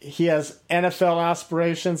 If he has NFL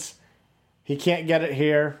aspirations, he can't get it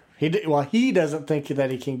here. He doesn't think that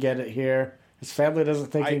he can get it here. His family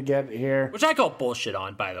doesn't think he can get it here. Which I call bullshit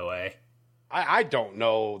on, by the way. I don't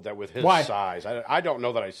know that with his size. I don't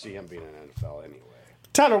know that I see him being in the NFL anyway.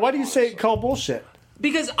 Tyler, why do you say call bullshit?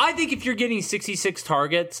 Because I think if you're getting 66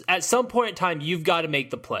 targets, at some point in time, you've got to make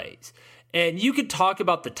the plays. And you could talk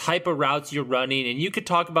about the type of routes you're running, and you could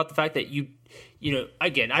talk about the fact that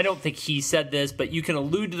again, I don't think he said this, but you can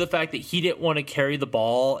allude to the fact that he didn't want to carry the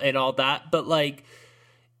ball and all that. But,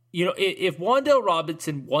 if Wan'Dale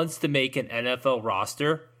Robinson wants to make an NFL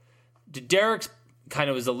roster, Derek's kind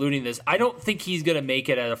of was alluding to this, I don't think he's going to make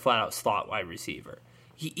it as a flat-out slot wide receiver.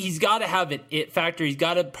 He's got to have an it factor. He's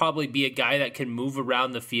got to probably be a guy that can move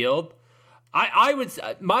around the field.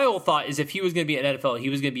 My whole thought is if he was going to be an NFL, he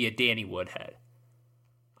was going to be a Danny Woodhead.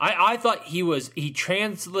 I thought he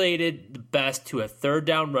translated the best to a third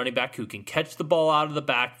down running back who can catch the ball out of the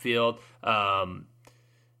backfield.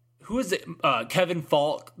 Who is it? Kevin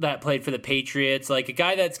Falk that played for the Patriots, like a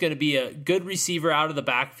guy that's going to be a good receiver out of the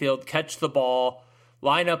backfield, catch the ball,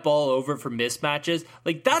 line up all over for mismatches.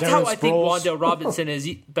 Like that's how I think Wan'Dale Robinson is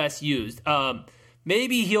best used.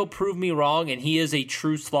 Maybe he'll prove me wrong and he is a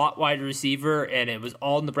true slot wide receiver and it was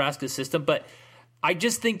all Nebraska's system. But I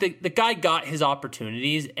just think that the guy got his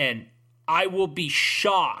opportunities and I will be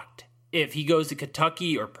shocked if he goes to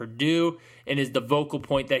Kentucky or Purdue and is the vocal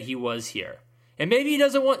point that he was here. And maybe he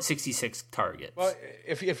doesn't want 66 targets. Well,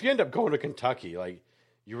 if you end up going to Kentucky,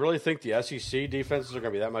 you really think the SEC defenses are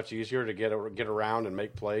going to be that much easier to get around and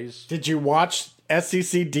make plays? Did you watch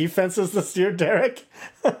SEC defenses this year, Derek?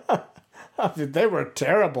 Dude, they were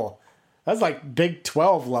terrible. That's like Big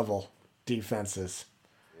 12 level defenses.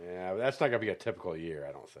 Yeah, but that's not going to be a typical year,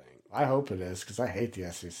 I don't think. I hope it is because I hate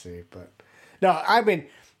the SEC. But no, I mean,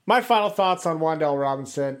 my final thoughts on Wan'Dale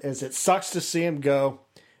Robinson is it sucks to see him go.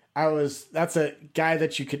 That's a guy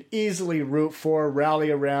that you could easily root for, rally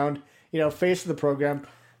around, face of the program.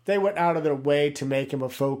 They went out of their way to make him a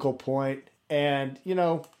focal point. And,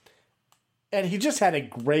 and he just had a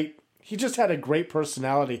great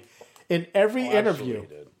personality in every interview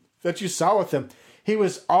that you saw with him. He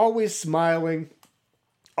was always smiling,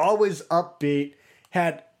 always upbeat,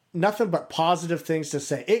 had nothing but positive things to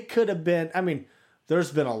say. It could have been, I mean,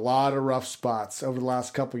 there's been a lot of rough spots over the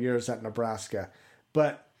last couple of years at Nebraska,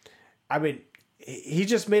 but I mean, he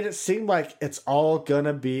just made it seem like it's all going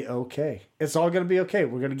to be okay. It's all going to be okay.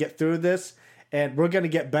 We're going to get through this, and we're going to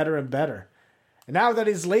get better and better. And now that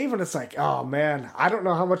he's leaving, it's like, oh, man, I don't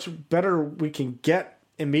know how much better we can get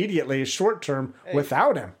immediately, short term,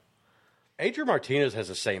 without him. Adrian Martinez has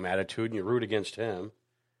the same attitude, and you root against him.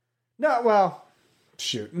 No, well,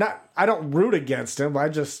 shoot. I don't root against him.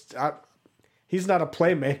 He's not a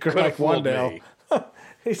playmaker like Wan'Dale.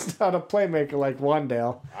 He's not a playmaker like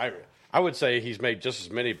Wan'Dale. I would say he's made just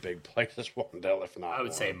as many big plays as Wan'Dale, if not. I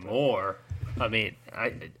would say more. I mean,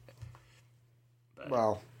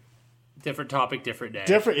 well, different topic, different day.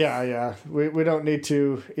 Different, yeah. We don't need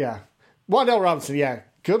to, yeah. Wan'Dale Robinson, yeah.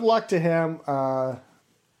 Good luck to him.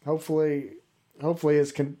 Hopefully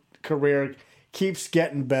his career keeps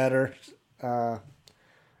getting better. Yeah.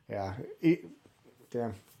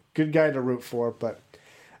 Damn. Good guy to root for, but.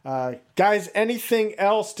 Guys, anything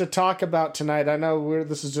else to talk about tonight? I know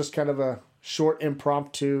this is just kind of a short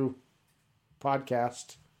impromptu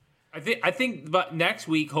podcast. I think, but next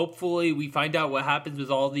week, hopefully, we find out what happens with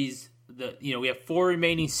all these. We have 4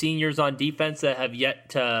 remaining seniors on defense that have yet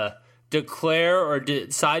to declare or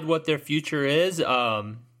decide what their future is. I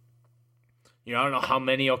don't know how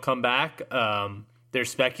many will come back. There's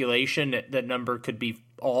speculation that number could be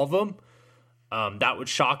all of them. That would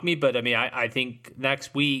shock me, but I mean, I think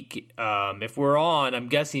next week, if we're on, I'm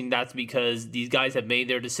guessing that's because these guys have made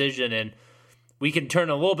their decision, and we can turn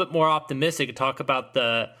a little bit more optimistic and talk about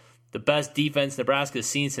the best defense Nebraska's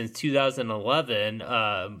seen since 2011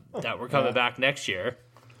 that we're coming back next year.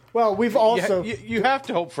 Well, we've also... You have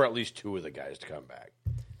to hope for at least 2 of the guys to come back.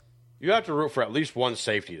 You have to root for at least one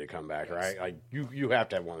safety to come back, right? Like you have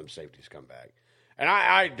to have one of them safeties come back. And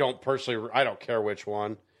I don't care which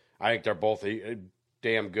one. I think they're both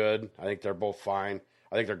damn good. I think they're both fine.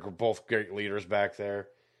 I think they're both great leaders back there.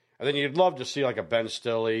 And then you'd love to see like a Ben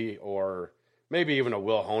Stilley or maybe even a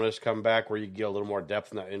Will Honus come back where you get a little more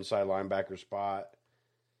depth in that inside linebacker spot.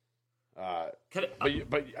 But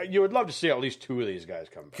you would love to see at least 2 of these guys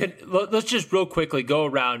come back. Let's just real quickly go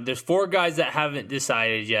around. There's 4 guys that haven't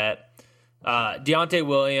decided yet. Deontay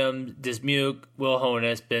Williams, Dismuke, Will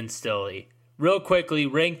Honus, Ben Stilley. Real quickly,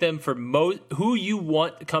 rank them for who you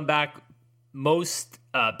want to come back most,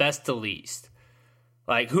 best to least.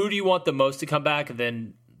 Like, who do you want the most to come back and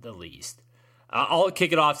then the least? I'll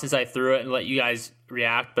kick it off since I threw it and let you guys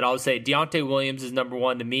react. But I'll say Deontay Williams is number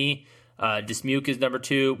 1 to me. Dismuke is number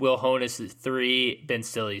 2. Will Honus is 3. Ben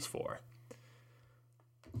Stilley's 4.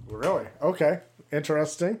 Really? Okay.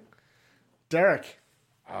 Interesting. Derek.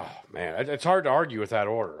 Oh, man. It's hard to argue with that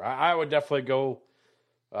order. I would definitely go...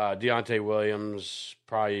 Deontay Williams,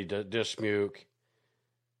 probably Dismuke.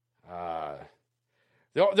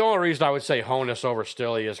 The only reason I would say Honus over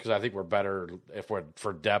Stilley is because I think we're better if we're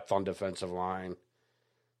for depth on defensive line.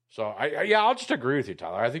 So I'll just agree with you,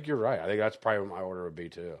 Tyler. I think you're right. I think that's probably what my order would be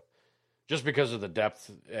too, just because of the depth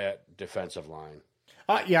at defensive line.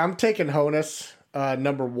 I'm taking Honus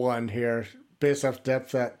number 1 here, based off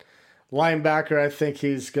depth at linebacker. I think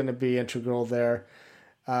he's going to be integral there.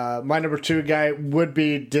 My number 2 guy would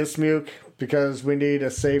be Dismuke because we need a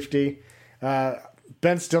safety. Ben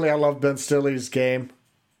Stilley, I love Ben Stilley's game.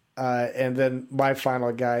 And then my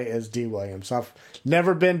final guy is D. Williams. I've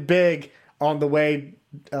never been big on the way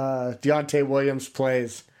Deontay Williams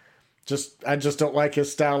plays. I just don't like his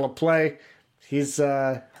style of play. He's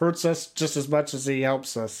hurts us just as much as he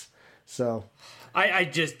helps us. So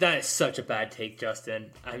that is such a bad take,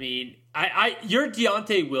 Justin. I mean, your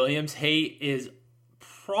Deontay Williams hate is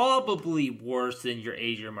probably worse than your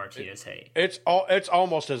Adrian Martinez hate. It's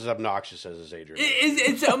almost as obnoxious as his Adrian.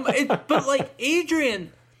 But like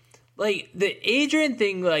Adrian, like the Adrian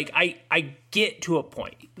thing, like I get to a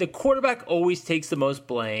point. The quarterback always takes the most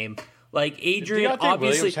blame. Like Adrian,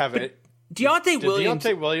 obviously,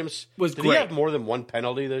 Deontay Williams was great. Did he have more than 1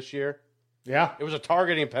 penalty this year? Yeah, it was a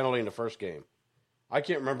targeting penalty in the first game. I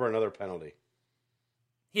can't remember another penalty.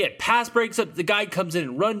 He had pass breaks up. The guy comes in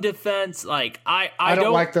and run defense. Like I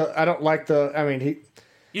don't like the. I mean,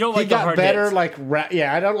 you don't like he got the hard better. hits.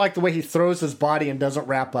 I don't like the way he throws his body and doesn't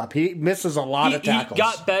wrap up. He misses a lot of tackles. He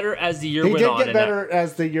got better as the year went on. He did get better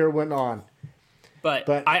as the year went on. But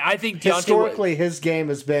I think historically his game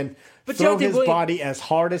has been throw his body as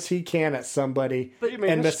hard as he can at somebody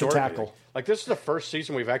and miss a tackle. Like this is the first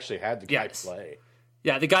season we've actually had the guy play.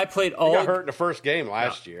 Yeah, the guy played all. He got hurt in the first game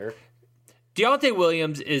last year. Deontay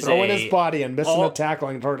Williams is throwing his body and missing a tackle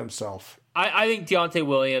and hurt himself. I think Deontay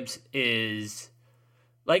Williams is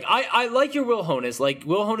like I like your Will Honas. Like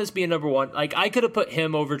Will Honas being number one. Like I could have put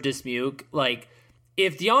him over Dismuke. Like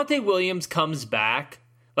if Deontay Williams comes back,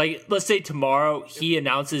 like let's say tomorrow he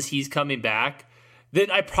announces he's coming back,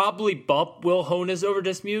 then I probably bump Will Honas over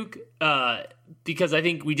Dismuke because I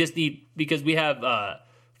think we just need because we have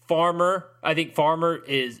Farmer. I think Farmer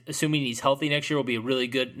is, assuming he's healthy next year, will be a really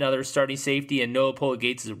good another starting safety, and Noah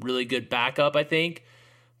Pola-Gates is a really good backup, I think.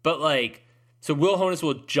 But like, so Will Honas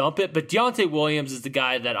will jump it, but Deontay Williams is the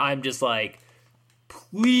guy that I'm just like,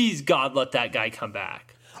 please God, let that guy come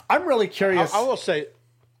back. I'm really curious. I will say,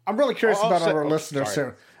 I'm really curious about our listeners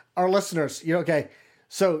here. Our listeners, okay.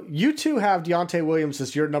 So you two have Deontay Williams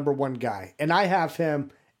as your number one guy, and I have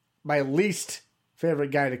him my least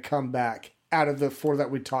favorite guy to come back out of the four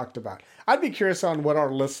that we talked about. I'd be curious on what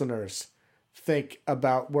our listeners think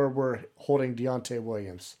about where we're holding Deontay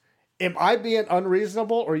Williams. Am I being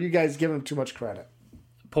unreasonable, or are you guys giving him too much credit?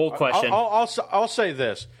 Poll question. I'll say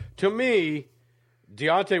this. To me,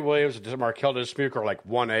 Deontay Williams and Markel Dismuke are like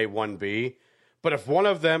 1A, 1B. But if one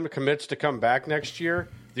of them commits to come back next year,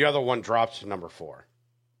 the other one drops to number 4.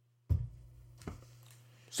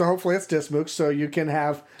 So hopefully it's Dismuke, so you can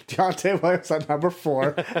have Deontay Williams at number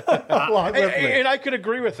 4. along with me. And I could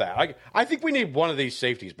agree with that. I think we need one of these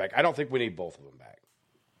safeties back. I don't think we need both of them back.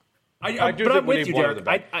 I do think we need one of them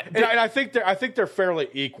back. And I think they're fairly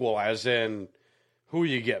equal, as in who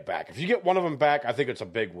you get back. If you get one of them back, I think it's a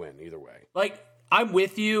big win either way. Like, I'm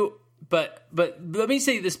with you, but let me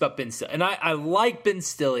say this about Ben Stille. And I like Ben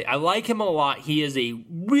Stille. I like him a lot. He is a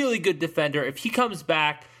really good defender. If he comes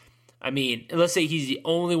back, I mean, let's say he's the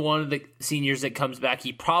only one of the seniors that comes back,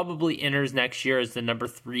 he probably enters next year as the number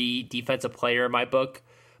 3 defensive player in my book.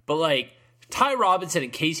 But, like, Ty Robinson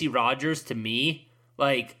and Casey Rogers, to me,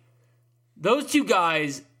 like, those two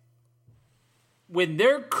guys, when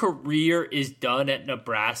their career is done at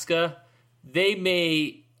Nebraska, they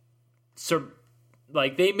may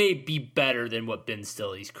be better than what Ben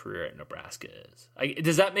Stille's career at Nebraska is. Like,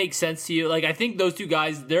 does that make sense to you? Like, I think those two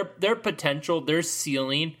guys, their potential, their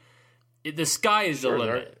ceiling, the sky is the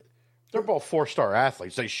limit. They're both 4-star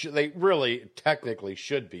athletes. They really technically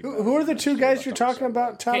should be. Who are the two guys you're talking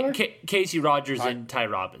about, Tyler? Casey Rogers and Ty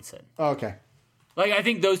Robinson. Oh, okay. Like, I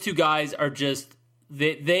think those two guys are just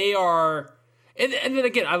they are. And then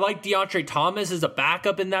again, I like DeAndre Thomas as a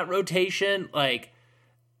backup in that rotation. Like,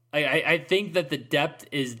 I think that the depth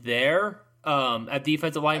is there at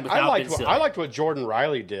defensive line without Ben Stille. I liked what Jordan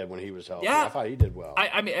Riley did when he was healthy. Yeah. I thought he did well.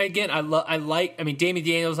 I mean, again, I mean, Damien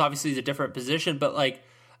Daniels obviously is a different position, but like,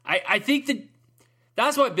 I think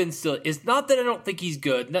that's why Ben Stille is not that I don't think he's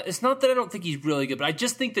good. It's not that I don't think he's really good, but I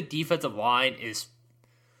just think the defensive line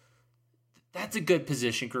that's a good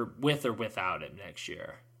position group with or without him next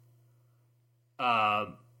year.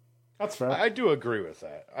 That's fair. I do agree with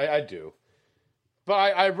that. I do. But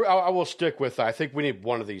I will stick with that. I think we need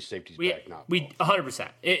one of these safeties back. Not both. 100%.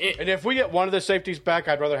 And if we get one of the safeties back,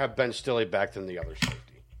 I'd rather have Ben Stille back than the other safety.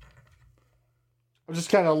 I'm just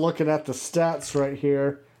kind of looking at the stats right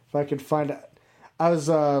here. If I could find it. I was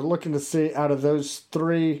looking to see out of those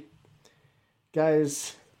 3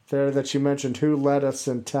 guys there that you mentioned who led us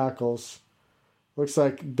in tackles. Looks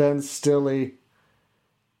like Ben Stille.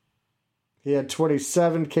 He had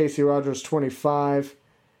 27, Casey Rogers 25,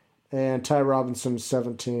 and Ty Robinson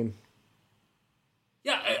 17.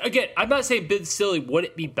 Yeah, again, I'm not saying Ben Stille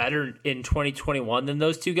wouldn't be better in 2021 than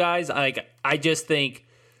those two guys. I just think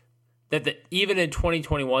that even in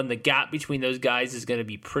 2021, the gap between those guys is going to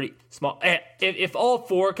be pretty small. If all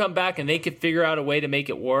 4 come back and they could figure out a way to make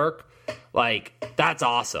it work, like, that's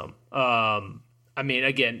awesome. I mean,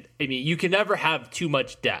 you can never have too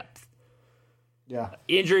much depth. Yeah.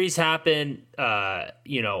 Injuries happen,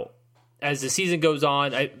 as the season goes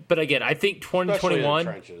on. But again, I think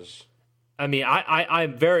 2021. I mean,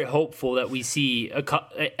 I'm very hopeful that we see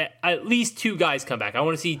at least 2 guys come back. I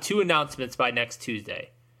want to see 2 announcements by next Tuesday.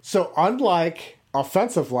 So unlike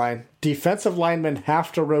offensive line, defensive linemen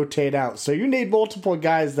have to rotate out. So you need multiple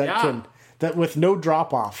guys that with no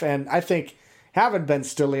drop off. And I think having Ben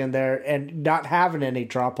Stille in there and not having any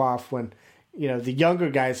drop off when the younger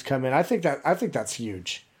guys come in, I think that's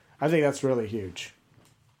huge. I think that's really huge.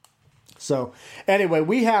 So anyway,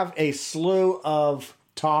 we have a slew of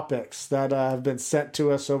topics that have been sent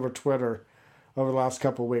to us over Twitter over the last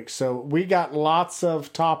couple of weeks. So we got lots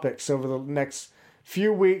of topics over the next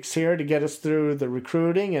few weeks here to get us through the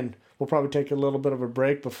recruiting, and we'll probably take a little bit of a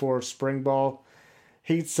break before spring ball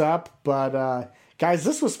heats up. But guys,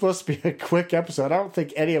 this was supposed to be a quick episode. I don't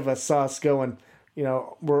think any of us saw us going,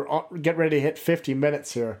 we're getting ready to hit 50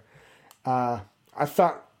 minutes here. I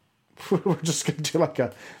thought we were just going to do like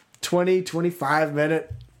a 20-25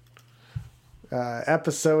 minute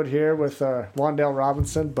episode here with Wan'Dale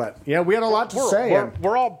Robinson, but yeah, we had a lot to say.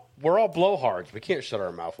 We're all blowhards. We can't shut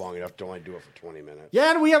our mouth long enough to only do it for 20 minutes.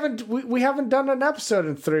 Yeah, and we haven't done an episode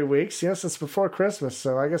in 3 weeks, since before Christmas.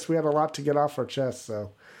 So I guess we had a lot to get off our chest.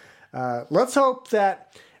 So let's hope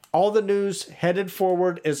that all the news headed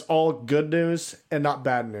forward is all good news and not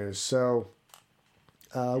bad news. So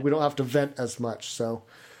we don't have to vent as much. So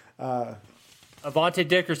Avante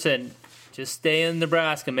Dickerson, just stay in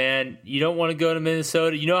Nebraska, man. You don't want to go to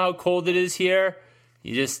Minnesota. You know how cold it is here.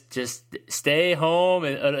 You just stay home,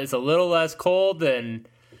 and it's a little less cold. And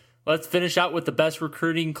let's finish out with the best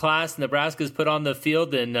recruiting class Nebraska's put on the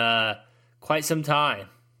field in quite some time.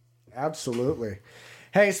 Absolutely.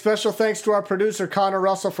 Hey, special thanks to our producer, Connor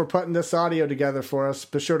Russell, for putting this audio together for us.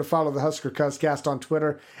 Be sure to follow the Husker Cuzcast on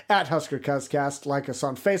Twitter, @Husker Cuzcast. Like us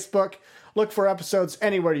on Facebook. Look for episodes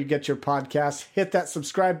anywhere you get your podcasts. Hit that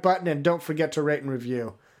subscribe button, and don't forget to rate and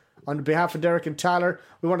review. On behalf of Derek and Tyler,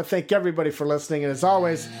 we want to thank everybody for listening, and as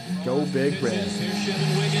always, go Big Red. Here's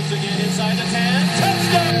Shannon Wiggins again inside the 10.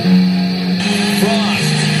 Touchdown!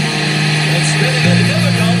 Frost. And spinning it.